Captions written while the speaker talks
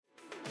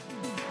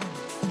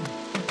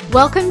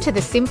Welcome to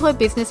the Simpler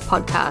Business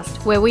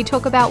Podcast, where we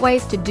talk about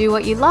ways to do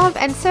what you love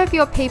and serve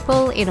your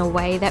people in a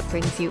way that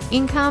brings you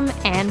income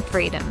and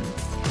freedom.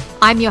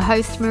 I'm your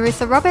host,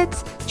 Marissa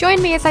Roberts. Join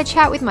me as I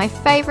chat with my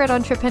favorite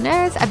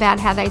entrepreneurs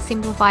about how they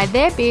simplify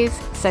their biz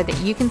so that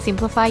you can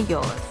simplify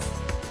yours.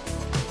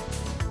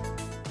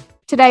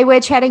 Today,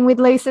 we're chatting with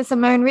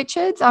Simone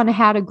on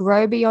how to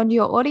grow beyond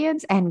your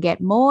audience and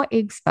get more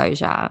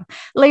exposure.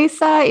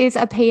 Lisa is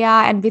a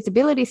PR and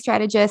visibility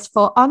strategist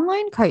for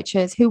online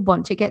coaches who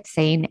want to get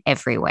seen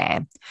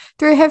everywhere.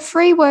 Through her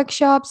free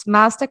workshops,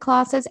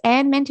 masterclasses,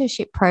 and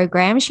mentorship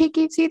program, she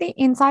gives you the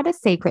insider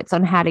secrets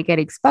on how to get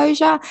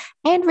exposure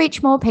and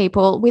reach more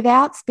people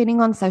without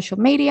spending on social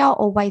media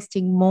or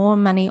wasting more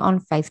money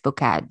on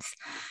Facebook ads.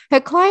 Her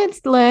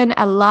clients learn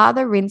a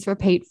lather, rinse,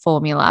 repeat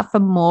formula for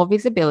more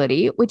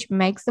visibility, which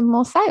makes them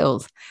more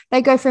sales.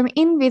 They go from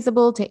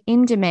invisible to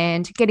in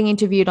demand, getting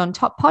interviewed on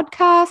top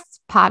podcasts,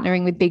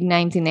 partnering with big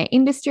names in their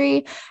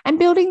industry, and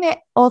building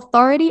their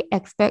authority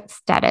expert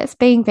status,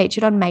 being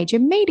featured on major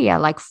media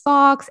like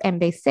Fox,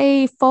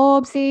 NBC,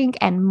 Forbes Inc.,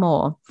 and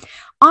more.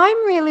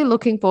 I'm really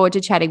looking forward to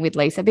chatting with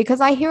Lisa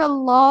because I hear a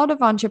lot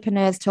of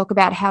entrepreneurs talk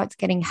about how it's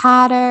getting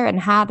harder and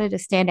harder to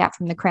stand out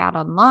from the crowd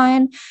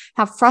online,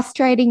 how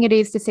frustrating it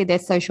is to see their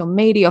social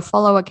media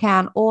follow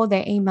count or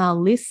their email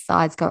list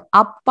size go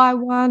up by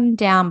 1,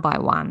 down by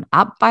 1,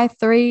 up by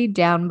 3,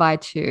 down by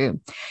 2.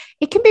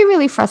 It can be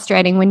really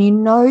frustrating when you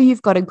know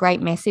you've got a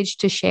great message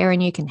to share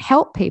and you can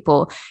help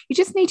people. You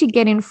just need to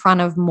get in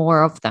front of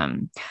more of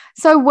them.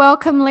 So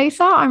welcome,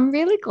 Lisa. I'm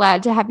really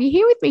glad to have you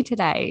here with me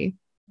today.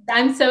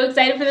 I'm so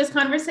excited for this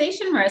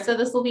conversation, Marissa.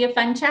 This will be a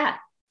fun chat.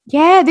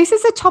 Yeah, this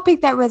is a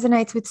topic that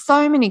resonates with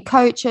so many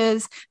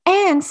coaches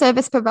and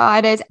service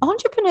providers,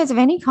 entrepreneurs of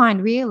any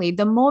kind, really.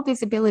 The more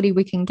visibility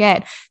we can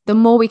get, the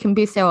more we can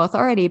boost our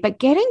authority. But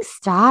getting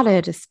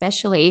started,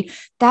 especially,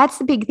 that's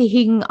the big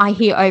thing I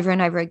hear over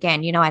and over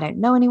again. You know, I don't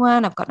know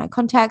anyone. I've got no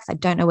contacts. I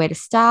don't know where to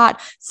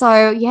start.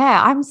 So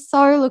yeah, I'm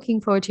so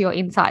looking forward to your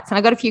insights. And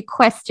I got a few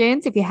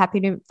questions if you're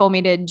happy for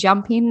me to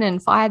jump in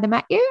and fire them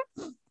at you.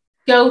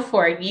 Go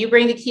for it. You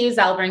bring the Q's,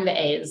 I'll bring the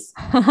A's.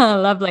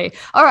 Lovely.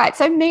 All right.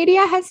 So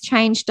media has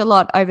changed a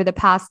lot over the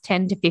past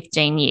 10 to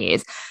 15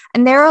 years,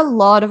 and there are a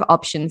lot of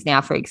options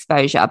now for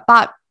exposure,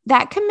 but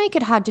that can make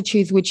it hard to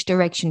choose which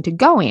direction to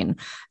go in.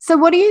 So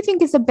what do you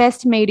think is the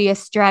best media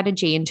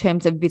strategy in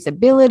terms of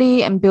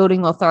visibility and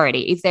building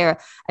authority? Is there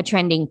a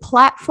trending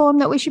platform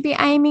that we should be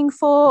aiming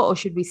for, or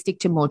should we stick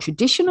to more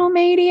traditional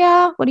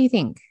media? What do you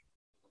think?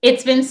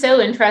 It's been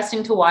so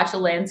interesting to watch the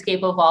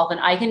landscape evolve.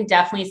 And I can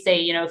definitely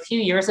say, a few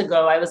years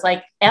ago, I was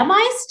like, am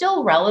I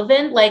still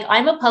relevant? Like,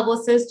 I'm a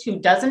publicist who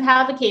doesn't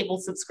have a cable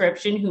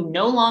subscription, who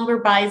no longer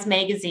buys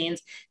magazines,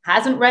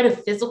 hasn't read a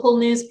physical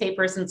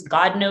newspaper since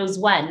God knows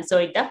when. So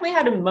I definitely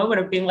had a moment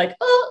of being like,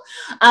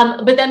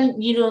 but then,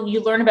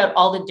 you learn about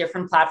all the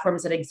different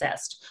platforms that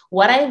exist.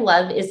 What I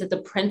love is that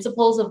the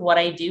principles of what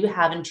I do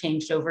haven't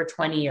changed over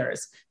 20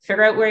 years.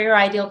 Figure out where your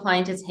ideal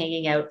client is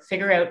hanging out,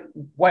 figure out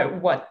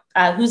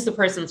who's the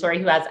person,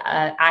 who has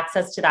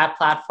access to that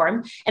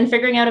platform, and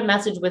figuring out a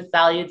message with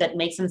value that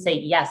makes them say,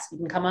 yes, you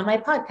can come on my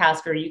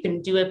podcast, or you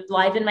can do it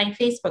live in my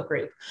Facebook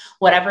group,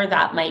 whatever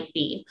that might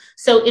be.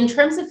 So in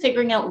terms of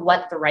figuring out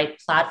what the right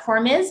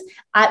platform is,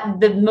 at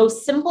the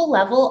most simple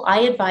level,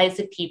 I advise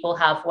that people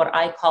have what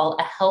I call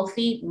a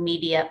healthy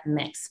media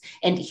mix.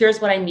 And here's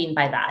what I mean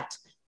by that.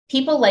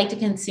 People like to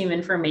consume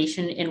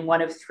information in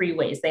one of three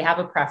ways. They have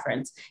a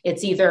preference.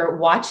 It's either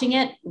watching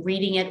it,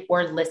 reading it,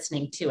 or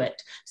listening to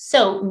it.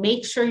 So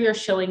make sure you're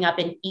showing up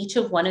in each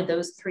of one of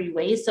those three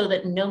ways so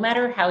that no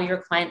matter how your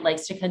client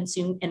likes to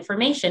consume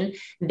information,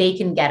 they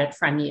can get it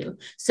from you.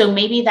 So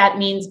maybe that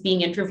means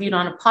being interviewed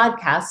on a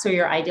podcast so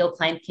your ideal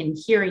client can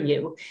hear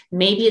you.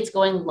 Maybe it's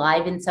going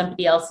live in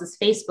somebody else's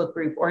Facebook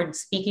group, or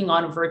speaking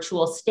on a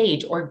virtual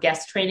stage, or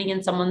guest training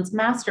in someone's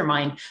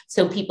mastermind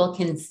so people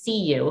can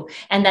see you.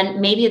 And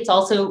then maybe it's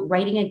also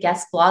writing a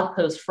guest blog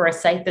post for a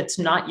site that's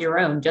not your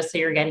own, just so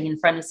you're getting in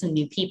front of some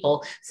new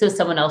people so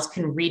someone else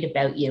can read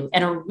about you.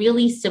 And a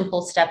really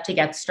simple step to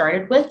get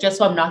started with, just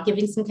so I'm not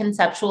giving some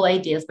conceptual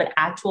ideas, but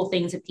actual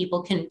things that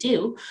people can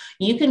do.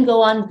 You can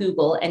go on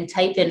Google and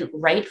type in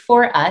 "Write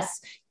for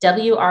Us,"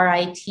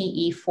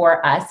 WRITE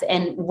for us,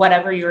 and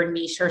whatever your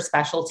niche or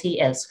specialty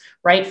is.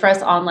 Write for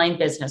us online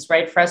business,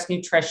 write for us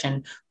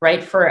nutrition,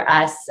 write for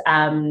us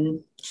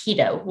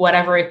keto,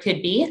 whatever it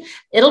could be.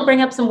 It'll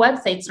bring up some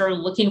websites that are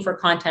looking for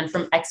content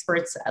from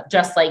experts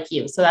just like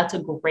you. So that's a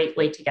great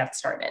way to get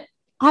started.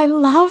 I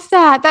love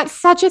that. That's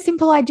such a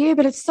simple idea,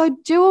 but it's so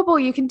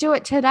doable. You can do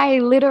it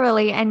today,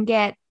 literally, and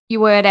get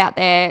your word out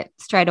there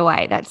straight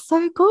away. That's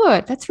so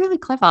good. That's really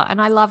clever.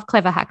 And I love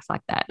clever hacks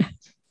like that.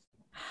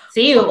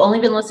 See, you've only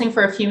been listening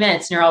for a few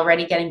minutes and you're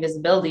already getting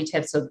visibility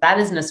tips. So that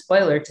isn't a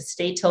spoiler. To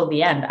stay till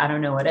the end, I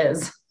don't know what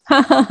is.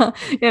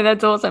 Yeah,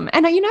 that's awesome.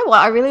 And you know what?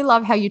 I really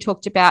love how you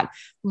talked about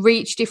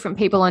reach different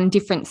people on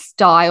different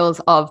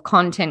styles of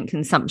content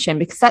consumption,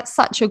 because that's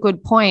such a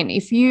good point.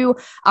 If you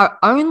are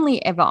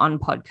only ever on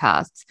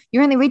podcasts,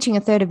 you're only reaching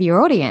a third of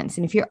your audience.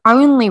 And if you're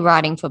only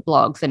writing for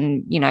blogs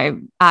and,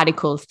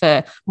 articles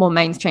for more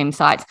mainstream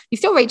sites, you're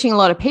still reaching a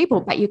lot of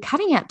people, but you're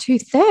cutting out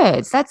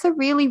 2/3. That's a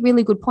really,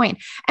 really good point.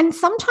 And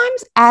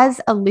sometimes as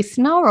a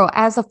listener or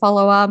as a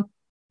follower,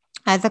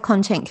 as a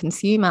content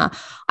consumer,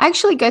 I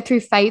actually go through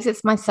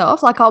phases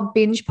myself. Like I'll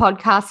binge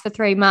podcasts for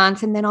 3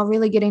 months and then I'll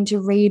really get into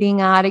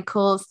reading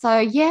articles. So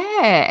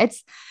yeah,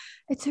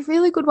 it's a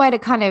really good way to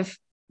kind of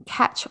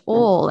catch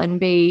all and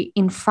be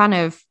in front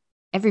of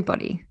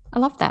everybody. I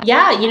love that.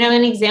 Yeah,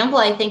 an example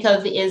I think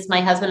of is my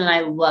husband and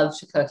I love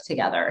to cook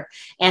together.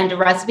 And a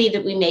recipe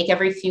that we make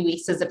every few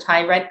weeks is a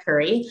Thai red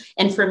curry.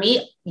 And for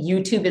me,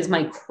 YouTube is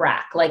my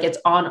crack. Like it's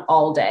on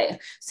all day.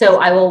 So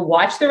I will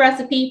watch the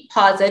recipe,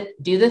 pause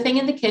it, do the thing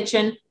in the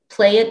kitchen,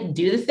 play it,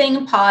 do the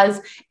thing,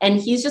 pause. And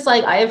he's just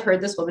like, I have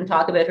heard this woman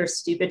talk about her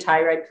stupid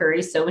Thai red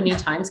curry so many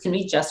times. Can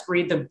we just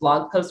read the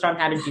blog post on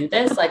how to do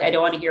this? Like, I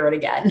don't want to hear it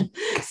again.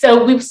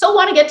 So we still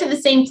want to get to the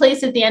same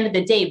place at the end of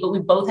the day, but we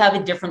both have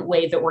a different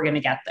way that we're going to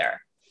get there.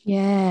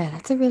 Yeah,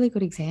 that's a really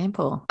good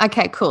example.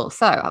 Okay, cool.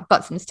 So I've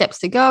got some steps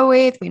to go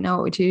with. We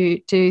know what to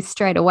do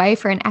straight away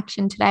for an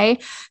action today.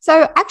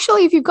 So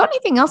actually, if you've got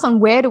anything else on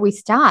where do we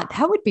start,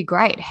 that would be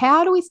great.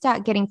 How do we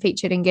start getting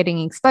featured and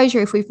getting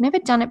exposure if we've never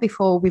done it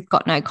before, we've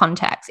got no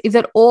contacts? Is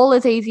it all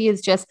as easy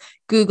as just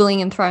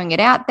Googling and throwing it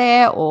out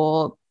there,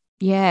 or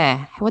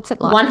yeah, what's it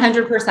like?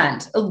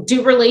 100%.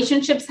 Do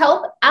relationships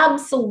help?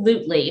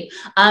 Absolutely.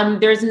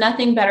 There's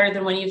nothing better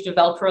than when you've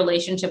developed a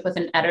relationship with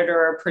an editor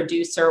or a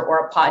producer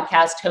or a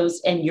podcast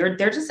host, and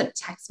they're just a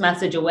text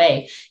message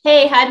away.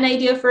 Hey, had an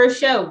idea for a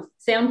show.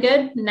 Sound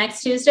good?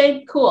 Next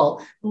Tuesday?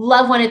 Cool.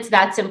 Love when it's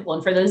that simple.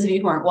 And for those of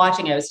you who aren't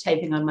watching, I was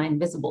typing on my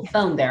invisible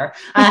phone there,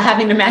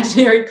 having an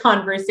imaginary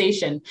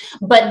conversation.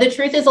 But the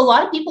truth is, a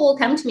lot of people will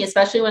come to me,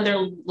 especially when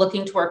they're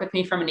looking to work with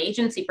me from an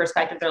agency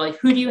perspective. They're like,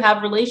 who do you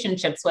have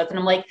relationships with? And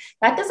I'm like,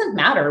 that doesn't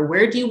matter.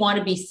 Where do you want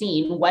to be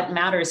seen? What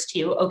matters to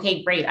you?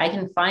 Okay, great. I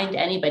can find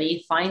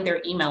anybody, find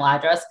their email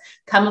address,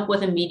 come up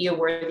with a media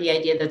worthy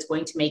idea that's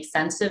going to make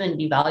sense of and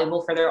be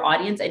valuable for their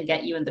audience and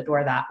get you in the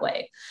door that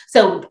way.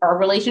 So are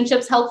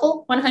relationships helpful?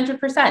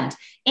 100%.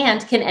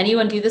 And can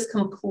anyone do this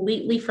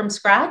completely from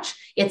scratch?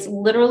 It's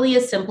literally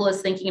as simple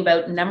as thinking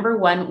about, number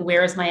one,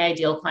 where is my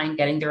ideal client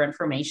getting their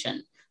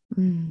information?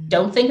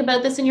 Don't think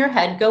about this in your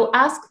head. Go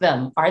ask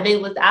them.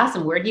 Ask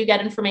them, where do you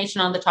get information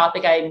on the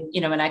topic I'm,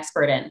 an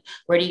expert in?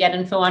 Where do you get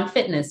info on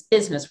fitness,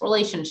 business,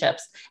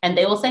 relationships? And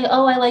they will say,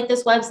 oh, I like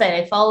this website.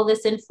 I follow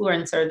this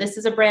influencer. This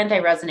is a brand I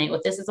resonate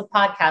with. This is a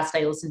podcast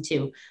I listen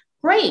to.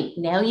 Great.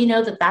 Now you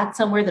know that that's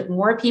somewhere that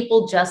more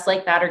people just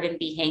like that are going to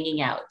be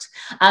hanging out.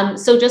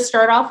 So just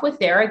start off with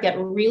there, get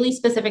really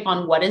specific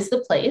on what is the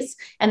place.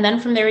 And then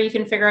from there, you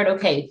can figure out,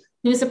 okay,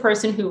 who's the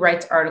person who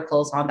writes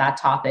articles on that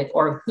topic,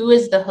 or who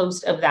is the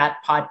host of that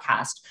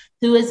podcast?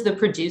 Who is the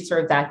producer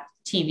of that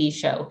TV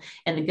show?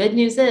 And the good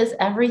news is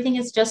everything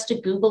is just a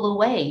Google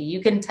away.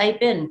 You can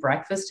type in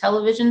breakfast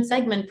television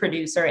segment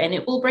producer and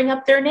it will bring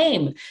up their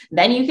name.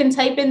 Then you can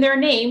type in their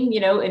name,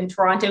 in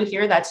Toronto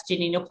here, that's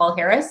Janina Paul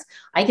Harris.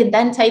 I can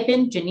then type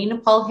in Janina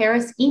Paul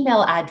Harris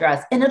email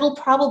address and it'll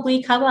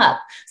probably come up.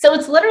 So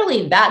it's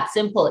literally that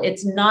simple.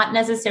 It's not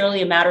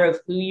necessarily a matter of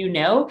who you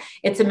know.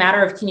 It's a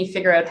matter of, can you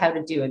figure out how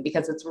to do it?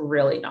 Because it's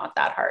really not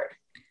that hard.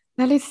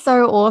 That is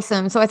so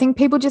awesome. So I think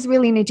people just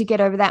really need to get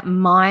over that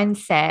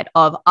mindset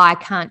of I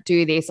can't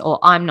do this or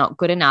I'm not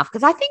good enough.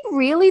 Because I think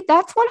really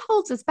that's what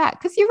holds us back.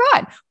 Because you're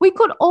right. We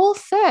could all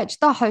search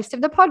the host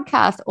of the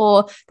podcast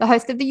or the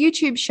host of the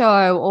YouTube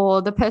show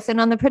or the person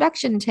on the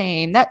production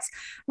team. That's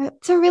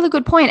a really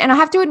good point. And I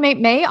have to admit,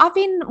 I've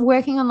been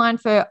working online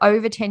for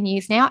over 10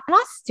 years now, and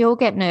I still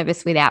get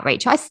nervous with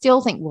outreach. I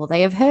still think, will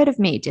they have heard of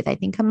me? Do they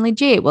think I'm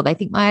legit? Will they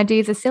think my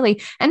ideas are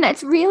silly? And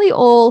that's really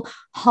all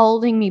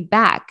holding me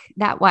back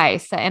that way.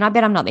 So, and I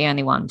bet I'm not the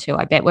only one too.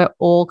 I bet we're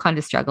all kind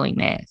of struggling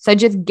there. So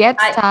just get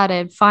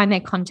started, find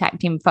their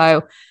contact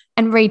info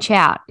and reach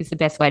out is the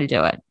best way to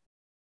do it.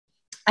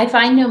 I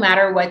find no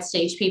matter what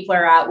stage people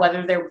are at,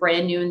 whether they're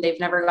brand new and they've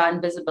never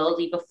gotten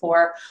visibility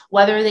before,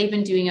 whether they've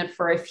been doing it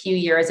for a few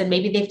years and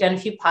maybe they've done a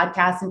few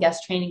podcasts and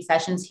guest training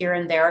sessions here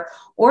and there,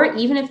 or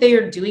even if they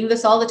are doing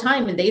this all the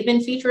time and they've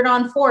been featured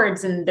on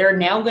Forbes and they're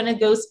now going to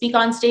go speak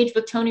on stage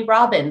with Tony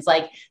Robbins,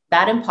 like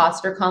that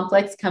imposter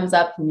complex comes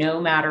up no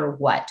matter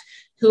what.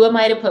 Who am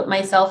I to put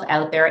myself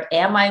out there?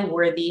 Am I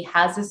worthy?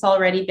 Has this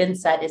already been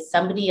said? Is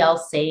somebody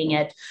else saying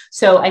it?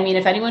 So, I mean,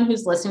 if anyone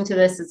who's listening to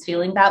this is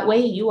feeling that way,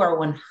 you are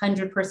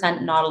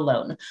 100% not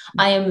alone.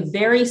 I am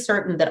very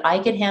certain that I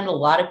could handle a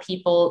lot of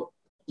people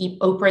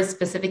Oprah's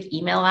specific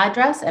email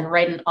address and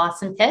write an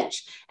awesome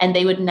pitch, and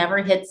they would never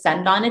hit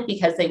send on it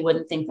because they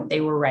wouldn't think that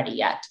they were ready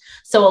yet.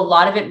 So a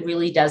lot of it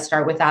really does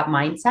start with that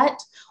mindset.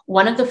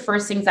 One of the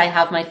first things I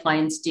have my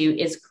clients do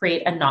is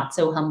create a not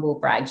so humble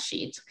brag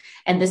sheet.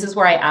 And this is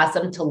where I ask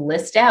them to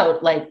list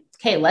out, like,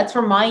 Okay, let's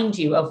remind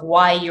you of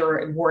why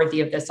you're worthy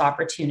of this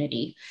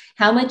opportunity.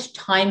 How much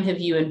time have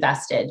you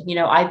invested?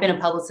 I've been a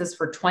publicist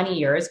for 20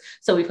 years.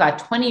 So we've got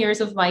 20 years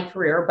of my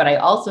career, but I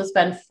also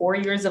spent 4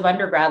 years of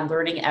undergrad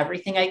learning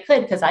everything I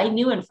could because I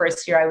knew in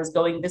first year I was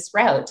going this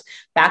route.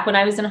 Back when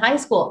I was in high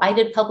school, I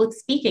did public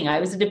speaking. I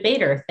was a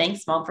debater.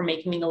 Thanks, Mom, for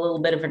making me a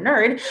little bit of a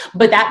nerd,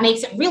 but that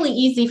makes it really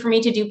easy for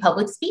me to do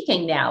public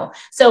speaking now.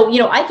 So,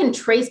 I can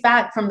trace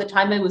back from the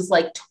time I was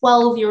like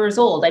 12 years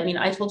old. I mean,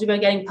 I told you about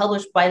getting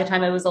published by the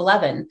time I was 11.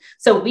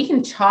 So we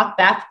can chalk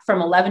back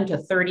from 11 to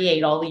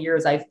 38, all the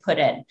years I've put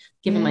in,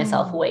 giving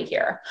myself away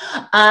here.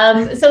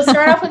 So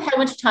start off with how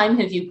much time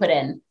have you put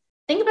in?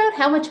 Think about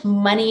how much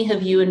money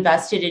have you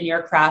invested in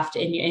your craft,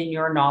 in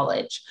your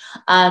knowledge.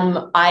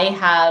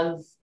 I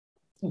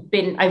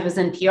was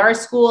in PR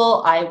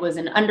school. I was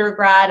in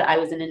undergrad. I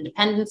was in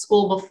independent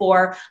school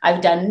before. I've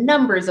done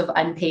numbers of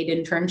unpaid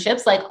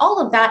internships. Like all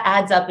of that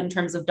adds up in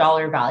terms of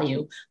dollar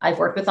value. I've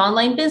worked with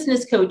online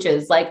business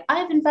coaches. Like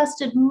I've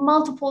invested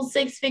multiple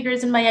six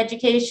figures in my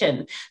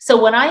education. So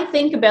when I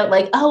think about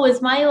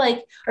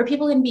are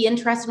people going to be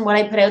interested in what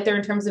I put out there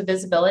in terms of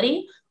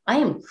visibility? I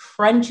am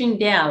crunching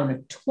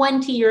down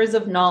 20 years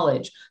of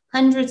knowledge,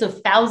 hundreds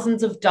of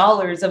thousands of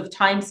dollars of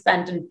time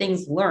spent and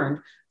things learned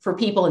for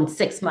people in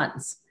 6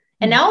 months.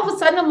 And now all of a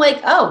sudden I'm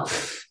like, oh,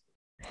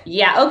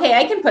 yeah, okay,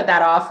 I can put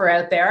that offer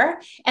out there.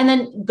 And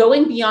then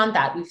going beyond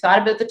that, we've thought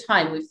about the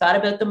time, we've thought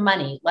about the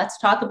money. Let's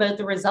talk about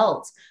the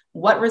results.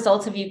 What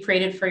results have you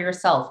created for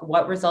yourself?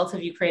 What results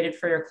have you created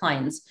for your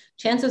clients?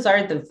 Chances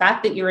are the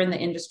fact that you're in the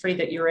industry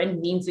that you're in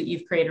means that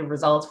you've created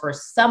results for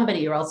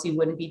somebody, or else you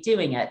wouldn't be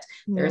doing it.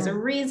 Yeah. There's a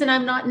reason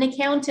I'm not an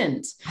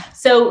accountant.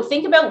 So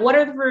think about what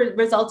are the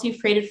results you've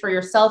created for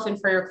yourself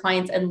and for your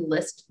clients and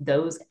list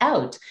those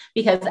out.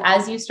 Because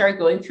as you start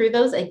going through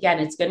those, again,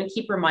 it's going to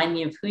keep reminding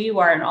you of who you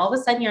are. And all of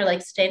a sudden you're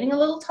like standing a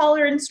little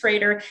taller and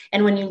straighter.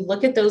 And when you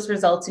look at those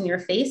results in your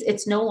face,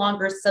 it's no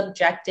longer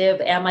subjective.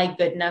 Am I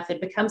good enough?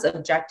 It becomes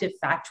objective,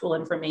 factual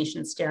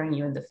information staring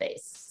you in the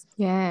face.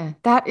 Yeah,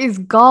 that is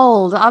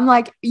gold. I'm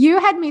like, you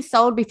had me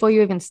sold before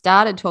you even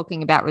started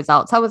talking about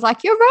results. I was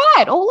like, you're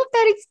right. All of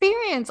that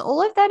experience,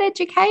 all of that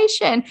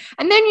education.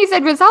 And then you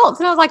said results.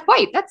 And I was like,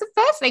 wait, that's the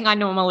first thing I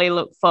normally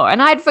look for.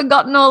 And I'd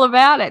forgotten all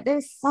about it.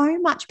 There's so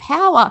much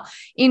power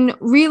in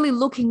really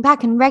looking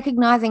back and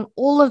recognizing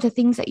all of the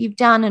things that you've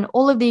done and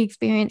all of the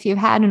experience you've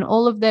had and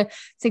all of the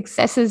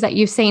successes that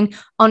you've seen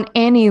on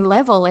any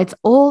level. It's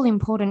all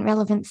important,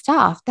 relevant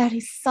stuff. That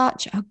is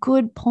such a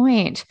good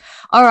point.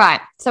 All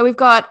right. So we've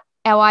got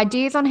our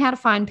ideas on how to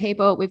find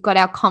people. We've got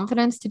our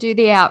confidence to do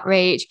the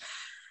outreach.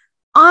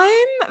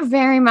 I'm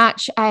very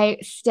much a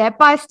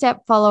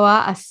step-by-step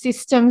follower, a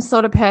system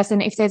sort of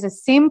person. If there's a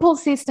simple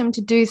system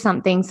to do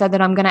something so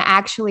that I'm going to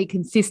actually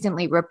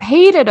consistently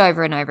repeat it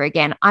over and over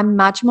again, I'm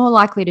much more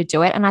likely to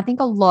do it. And I think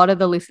a lot of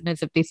the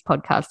listeners of this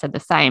podcast are the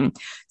same.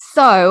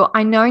 So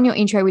I know in your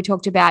intro, we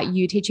talked about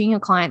you teaching your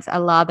clients a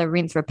lather,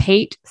 rinse,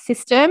 repeat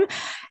system.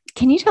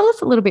 Can you tell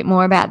us a little bit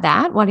more about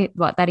that,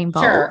 what that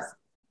involves? Sure.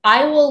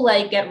 I will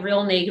get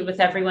real naked with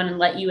everyone and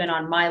let you in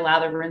on my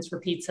lather, rinse,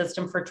 repeat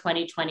system for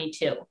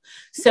 2022.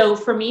 So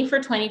for me, for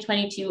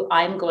 2022,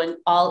 I'm going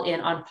all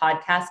in on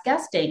podcast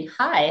guesting.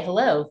 Hi,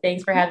 hello.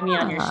 Thanks for having me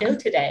on your show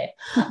today.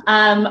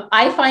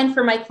 I find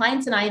for my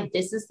clients and I,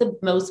 this is the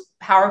most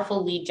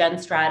powerful lead gen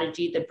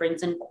strategy that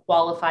brings in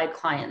qualified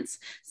clients.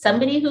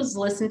 Somebody who's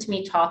listened to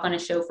me talk on a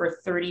show for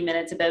 30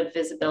 minutes about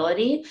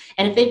visibility.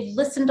 And if they've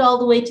listened all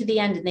the way to the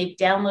end and they've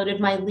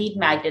downloaded my lead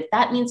magnet,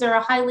 that means they're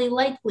a highly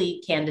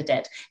likely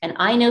candidate. And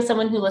I know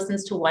someone who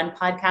listens to one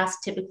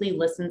podcast typically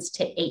listens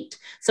to 8.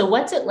 So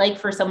what's it like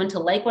for someone to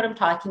like what I'm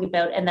talking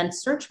about and then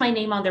search my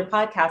name on their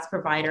podcast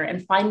provider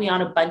and find me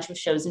on a bunch of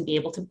shows and be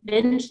able to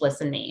binge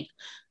listen me?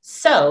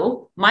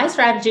 So my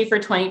strategy for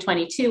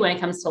 2022 when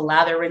it comes to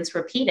lather, rinse,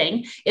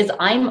 repeating is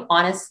I'm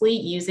honestly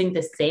using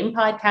the same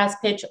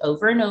podcast pitch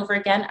over and over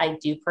again. I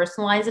do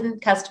personalize it and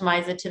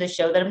customize it to the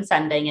show that I'm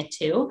sending it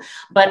to,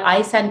 but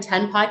I send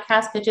 10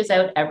 podcast pitches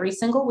out every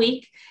single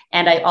week.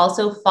 And I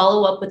also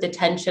follow up with the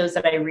 10 shows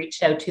that I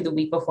reached out to the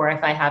week before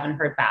if I haven't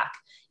heard back.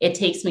 It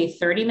takes me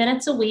 30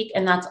 minutes a week,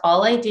 and that's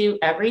all I do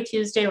every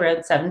Tuesday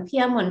around 7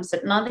 p.m. when I'm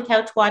sitting on the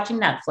couch watching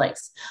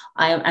Netflix.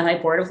 Am I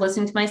bored of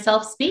listening to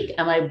myself speak?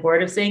 Am I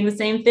bored of saying the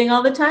same thing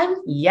all the time?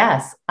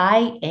 Yes,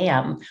 I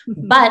am.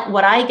 But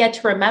what I get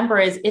to remember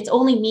is it's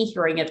only me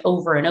hearing it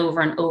over and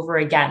over and over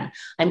again.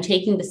 I'm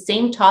taking the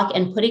same talk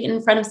and putting it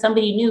in front of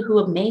somebody new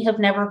who may have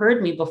never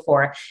heard me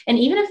before. And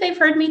even if they've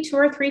heard me 2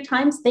 or 3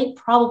 times, they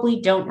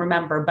probably don't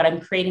remember, but I'm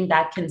creating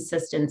that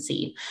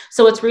consistency.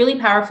 So what's really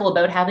powerful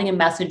about having a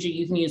message that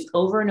you can use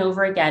over and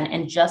over again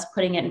and just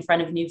putting it in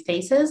front of new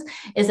faces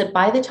is that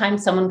by the time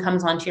someone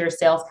comes onto your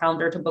sales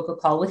calendar to book a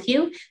call with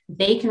you,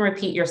 they can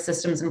repeat your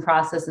systems and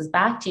processes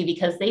back to you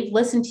because they've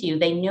listened to you,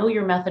 they know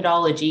your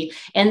methodology,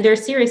 and they're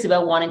serious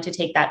about wanting to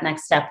take that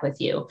next step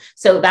with you.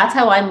 So that's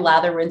how I'm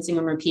lather, rinsing,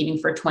 and repeating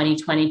for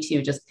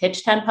 2022. Just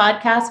pitch 10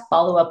 podcasts,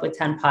 follow up with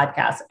 10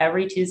 podcasts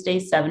every Tuesday,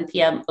 7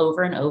 p.m.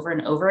 over and over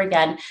and over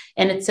again.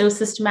 And it's so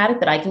systematic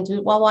that I can do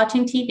it while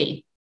watching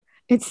TV.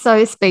 It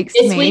so speaks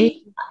to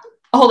me.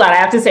 Hold on, I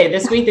have to say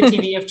this week, the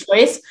TV of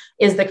choice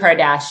is the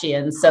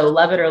Kardashians. So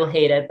love it or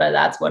hate it, but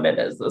that's what it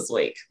is this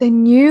week. The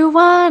new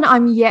one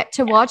I'm yet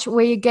to watch.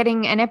 We're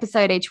getting an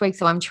episode each week,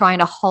 so I'm trying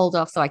to hold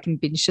off so I can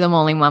binge them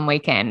all in one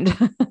weekend.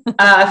 If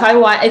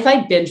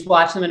I binge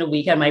watch them in a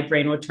weekend, my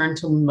brain would turn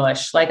to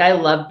mush. Like I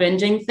love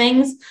binging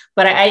things,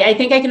 but I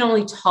think I can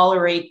only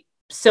tolerate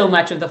so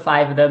much of the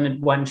 5 of them in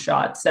one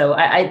shot. So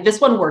this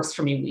one works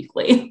for me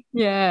weekly.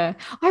 Yeah.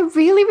 I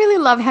really, really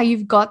love how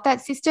you've got that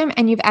system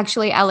and you've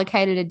actually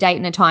allocated a date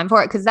and a time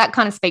for it, because that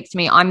kind of speaks to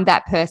me. I'm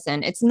that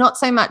person. It's not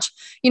so much,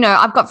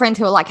 I've got friends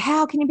who are like,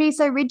 how can you be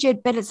so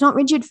rigid? But it's not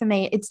rigid for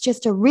me. It's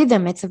just a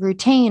rhythm. It's a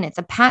routine. It's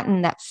a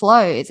pattern that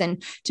flows.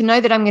 And to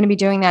know that I'm going to be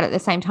doing that at the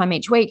same time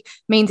each week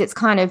means it's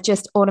kind of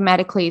just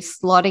automatically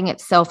slotting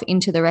itself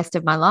into the rest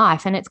of my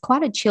life. And it's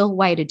quite a chill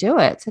way to do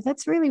it. So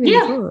that's really,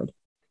 really good.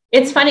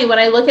 It's funny when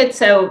I look at,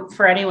 so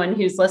for anyone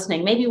who's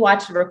listening, maybe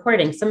watch the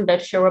recording. Some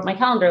bitch show what my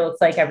calendar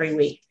looks like every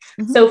week.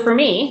 Mm-hmm. So for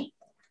me,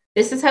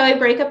 this is how I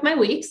break up my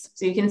weeks.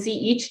 So you can see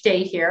each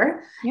day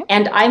here. Yep.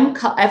 And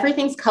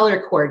everything's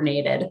color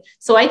coordinated.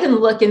 So I can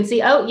look and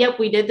see, oh, yep,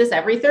 we did this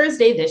every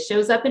Thursday. This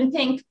shows up in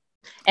pink.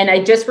 And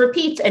I just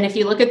repeat. And if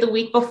you look at the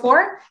week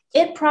before,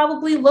 it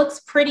probably looks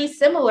pretty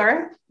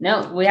similar.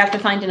 No, we have to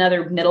find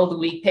another middle of the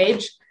week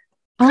page.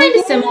 Kind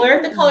of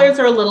similar. The colors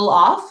are a little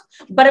off,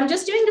 but I'm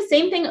just doing the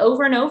same thing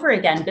over and over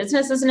again.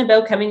 Business isn't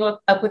about coming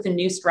up with a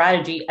new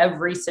strategy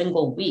every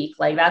single week.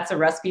 Like that's a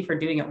recipe for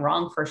doing it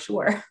wrong for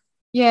sure.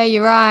 Yeah,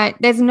 you're right.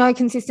 There's no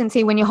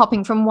consistency when you're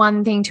hopping from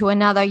one thing to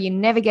another. You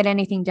never get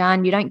anything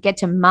done. You don't get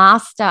to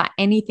master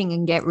anything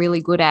and get really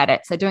good at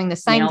it. So doing the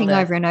same thing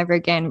over and over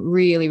again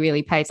really,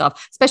 really pays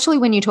off, especially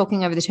when you're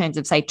talking over the terms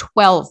of, say,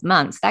 12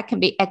 months. That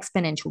can be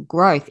exponential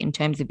growth in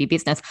terms of your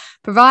business,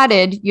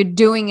 provided you're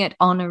doing it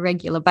on a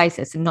regular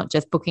basis and not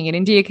just booking it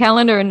into your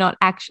calendar and not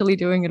actually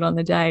doing it on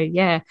the day.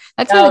 Yeah,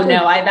 that's really good.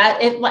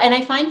 And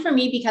I find for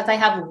me, because I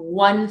have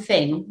one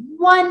thing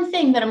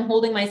that I'm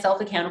holding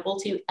myself accountable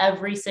to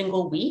every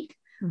single week,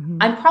 mm-hmm.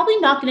 I'm probably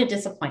not going to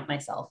disappoint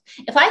myself.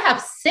 If I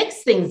have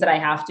 6 things that I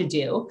have to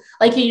do,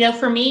 like,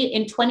 for me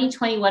in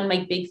 2021,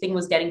 my big thing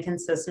was getting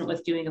consistent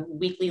with doing a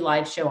weekly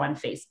live show on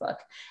Facebook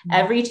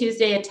every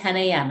Tuesday at 10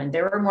 a.m. And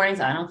there were mornings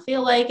I don't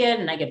feel like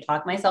it and I could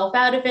talk myself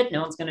out of it.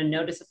 No one's going to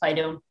notice if I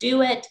don't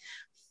do it.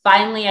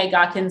 Finally, I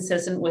got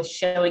consistent with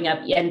showing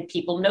up, and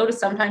people notice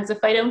sometimes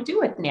if I don't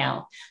do it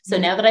now. So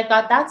now that I've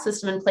got that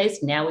system in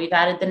place, now we've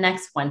added the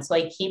next one. So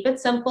I keep it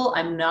simple.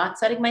 I'm not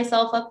setting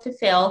myself up to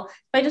fail. If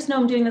I just know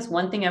I'm doing this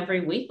one thing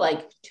every week,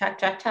 like check.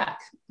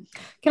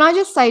 Can I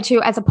just say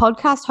too, as a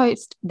podcast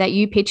host that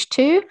you pitched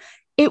to,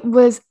 it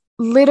was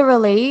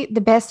literally the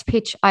best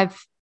pitch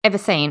I've ever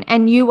seen.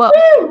 And you were,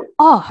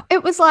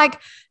 it was like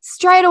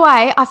straight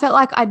away, I felt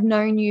like I'd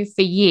known you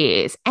for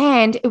years.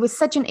 And it was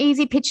such an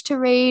easy pitch to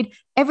read.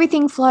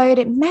 Everything flowed.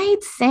 It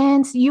made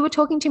sense. You were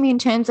talking to me in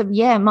terms of,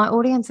 my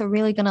audience are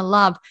really going to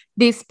love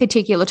this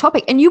particular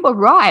topic. And you were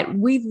right.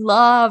 We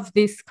love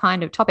this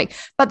kind of topic.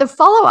 But the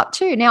follow-up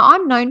too. Now,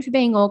 I'm known for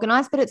being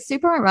organized, but it's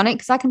super ironic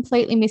because I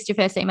completely missed your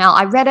first email.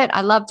 I read it.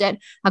 I loved it.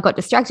 I got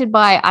distracted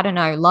by, I don't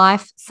know,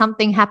 life.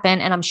 Something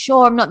happened. And I'm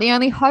sure I'm not the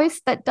only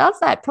host that does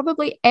that.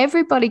 Probably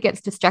everybody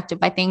gets distracted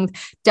by things,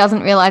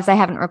 doesn't realize they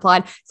haven't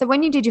replied. So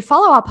when you did your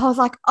follow-up, I was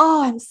like,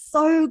 I'm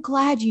so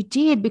glad you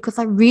did, because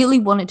I really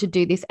wanted to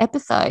do this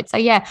episode. So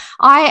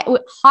I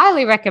would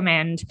highly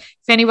recommend,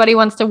 if anybody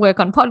wants to work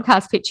on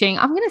podcast pitching,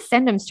 I'm going to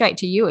send them straight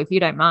to you if you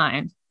don't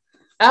mind.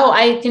 Oh,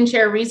 I can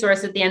share a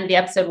resource at the end of the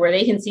episode where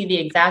they can see the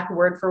exact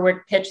word for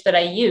word pitch that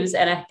I use,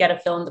 and I get a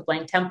fill in the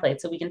blank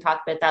template. So we can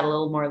talk about that a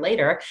little more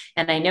later.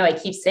 And I know I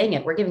keep saying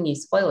it. We're giving you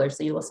spoilers,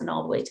 so you listen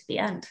all the way to the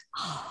end.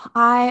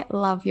 I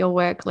love your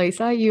work,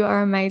 Lisa. You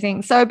are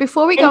amazing. So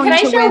before we go into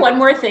can I share one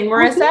more thing,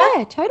 Marissa?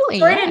 Yeah, totally.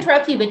 Sorry to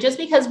interrupt you, but just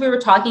because we were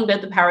talking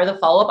about the power of the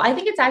follow-up, I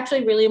think it's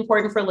actually really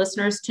important for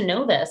listeners to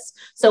know this.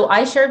 So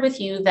I shared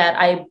with you that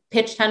I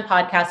pitch 10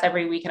 podcasts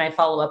every week and I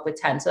follow up with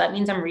 10. So that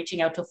means I'm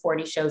reaching out to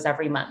 40 shows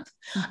every month.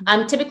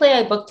 Typically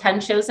I book 10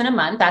 shows in a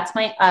month. That's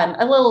my,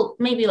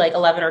 maybe like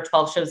 11 or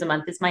 12 shows a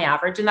month is my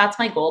average. And that's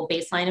my goal,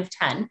 baseline of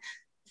 10.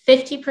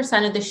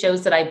 50% of the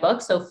shows that I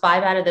book, so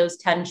 5 out of those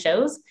 10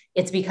 shows,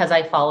 it's because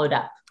I followed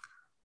up.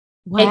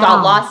 Wow. It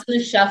got lost in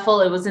the shuffle.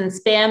 It was in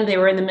spam. They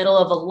were in the middle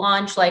of a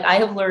launch. Like, I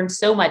have learned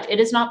so much. It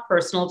is not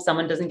personal if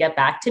someone doesn't get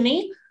back to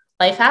me.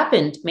 Life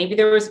happened. Maybe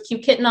there was a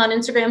cute kitten on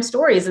Instagram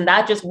stories and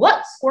that just,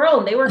 squirrel,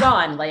 and they were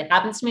gone. Like, it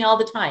happens to me all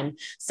the time.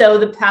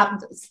 So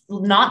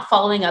not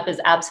following up is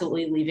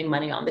absolutely leaving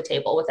money on the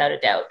table without a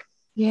doubt.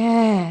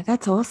 Yeah,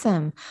 that's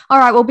awesome. All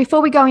right. Well,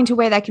 before we go into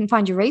where they can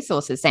find your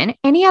resources, then,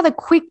 any other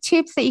quick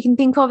tips that you can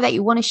think of that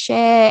you want to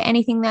share?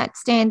 Anything that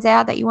stands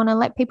out that you want to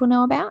let people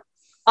know about?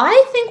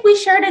 I think we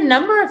shared a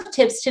number of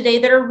tips today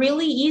that are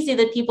really easy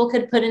that people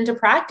could put into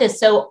practice.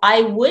 So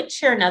I would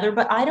share another,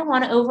 but I don't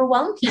want to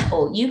overwhelm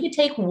people. You could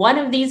take one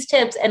of these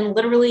tips and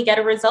literally get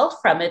a result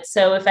from it.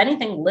 So if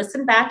anything,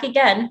 listen back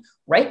again,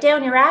 write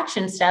down your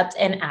action steps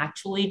and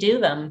actually do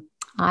them.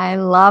 I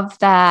love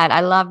that.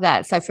 I love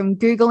that. So from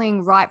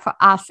Googling right for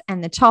us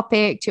and the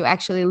topic to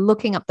actually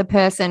looking up the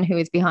person who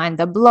is behind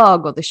the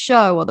blog or the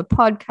show or the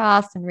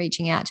podcast and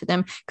reaching out to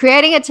them,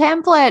 creating a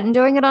template and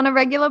doing it on a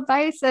regular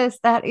basis.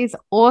 That is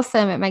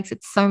awesome. It makes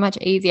it so much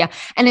easier.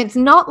 And it's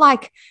not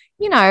like,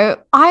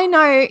 I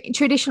know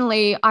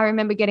traditionally I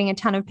remember getting a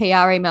ton of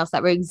PR emails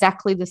that were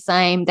exactly the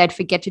same. They'd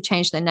forget to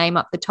change their name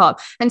up the top.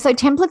 And so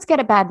templates get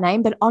a bad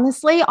name. But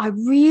honestly, I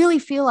really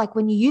feel like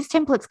when you use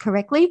templates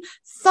correctly,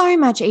 so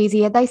much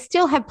easier. They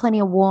still have plenty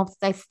of warmth.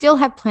 They still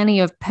have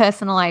plenty of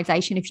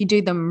personalization if you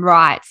do them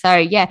right. So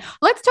yeah,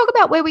 let's talk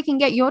about where we can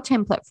get your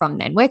template from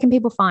then. Where can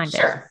people find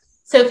it?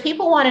 So if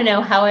people want to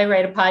know how I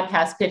write a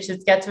podcast pitch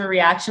that gets a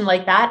reaction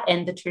like that,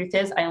 and the truth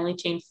is I only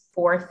change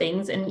 4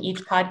 things in each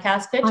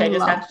podcast pitch. I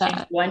just have to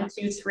change 1,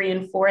 2, 3,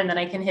 and 4, and then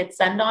I can hit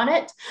send on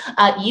it.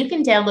 You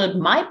can download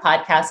my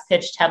podcast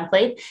pitch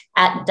template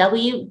at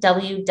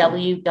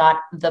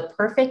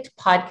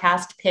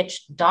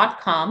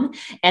www.theperfectpodcastpitch.com.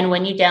 And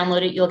when you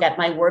download it, you'll get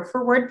my word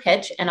for word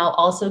pitch. And I'll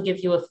also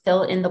give you a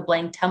fill in the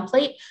blank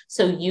template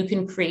so you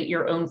can create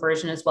your own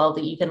version as well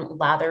that you can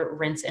lather,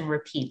 rinse, and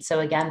repeat.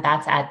 So again,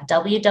 that's at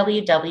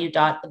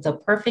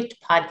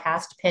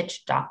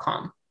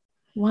www.theperfectpodcastpitch.com.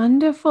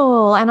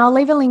 Wonderful. And I'll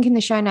leave a link in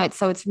the show notes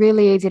so it's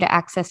really easy to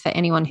access for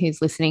anyone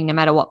who's listening, no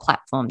matter what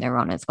platform they're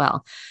on as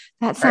well.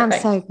 That sounds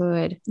so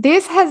good.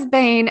 This has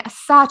been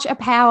such a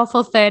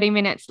powerful 30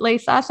 minutes,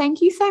 Lisa. Thank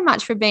you so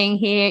much for being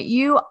here.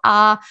 You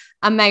are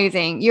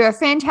amazing. You're a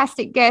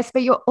fantastic guest,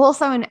 but you're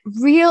also a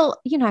real,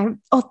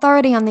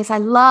 authority on this. I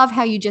love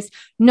how you just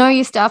know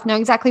your stuff, know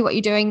exactly what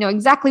you're doing, know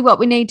exactly what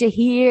we need to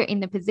hear in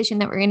the position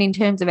that we're in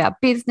terms of our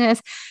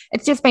business.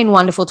 It's just been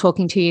wonderful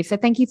talking to you. So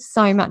thank you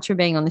so much for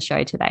being on the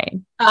show today.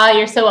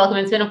 You're so welcome.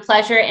 It's been a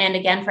pleasure. And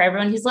again, for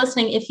everyone who's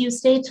listening, if you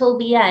stay till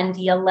the end,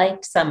 you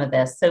liked some of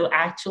this. So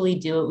actually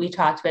do what we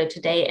talked about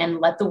today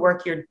and let the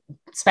work you're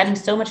spending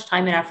so much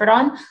time and effort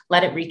on,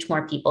 let it reach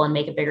more people and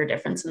make a bigger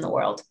difference in the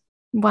world.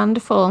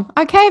 Wonderful.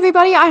 Okay,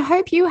 everybody, I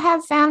hope you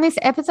have found this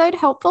episode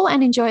helpful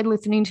and enjoyed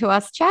listening to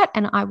us chat,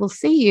 and I will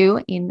see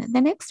you in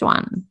the next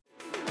one.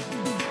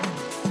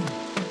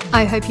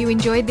 I hope you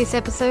enjoyed this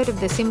episode of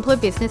the Simpler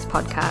Business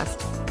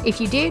Podcast. If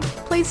you did,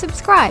 please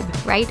subscribe,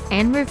 rate,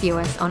 and review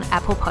us on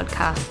Apple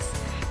Podcasts.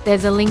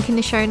 There's a link in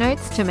the show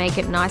notes to make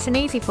it nice and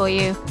easy for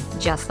you,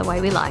 just the way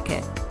we like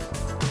it.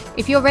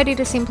 If you're ready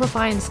to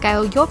simplify and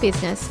scale your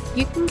business,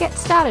 you can get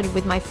started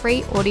with my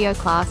free audio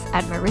class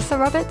at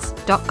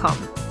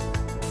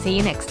marissaroberts.com. See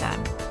you next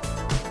time.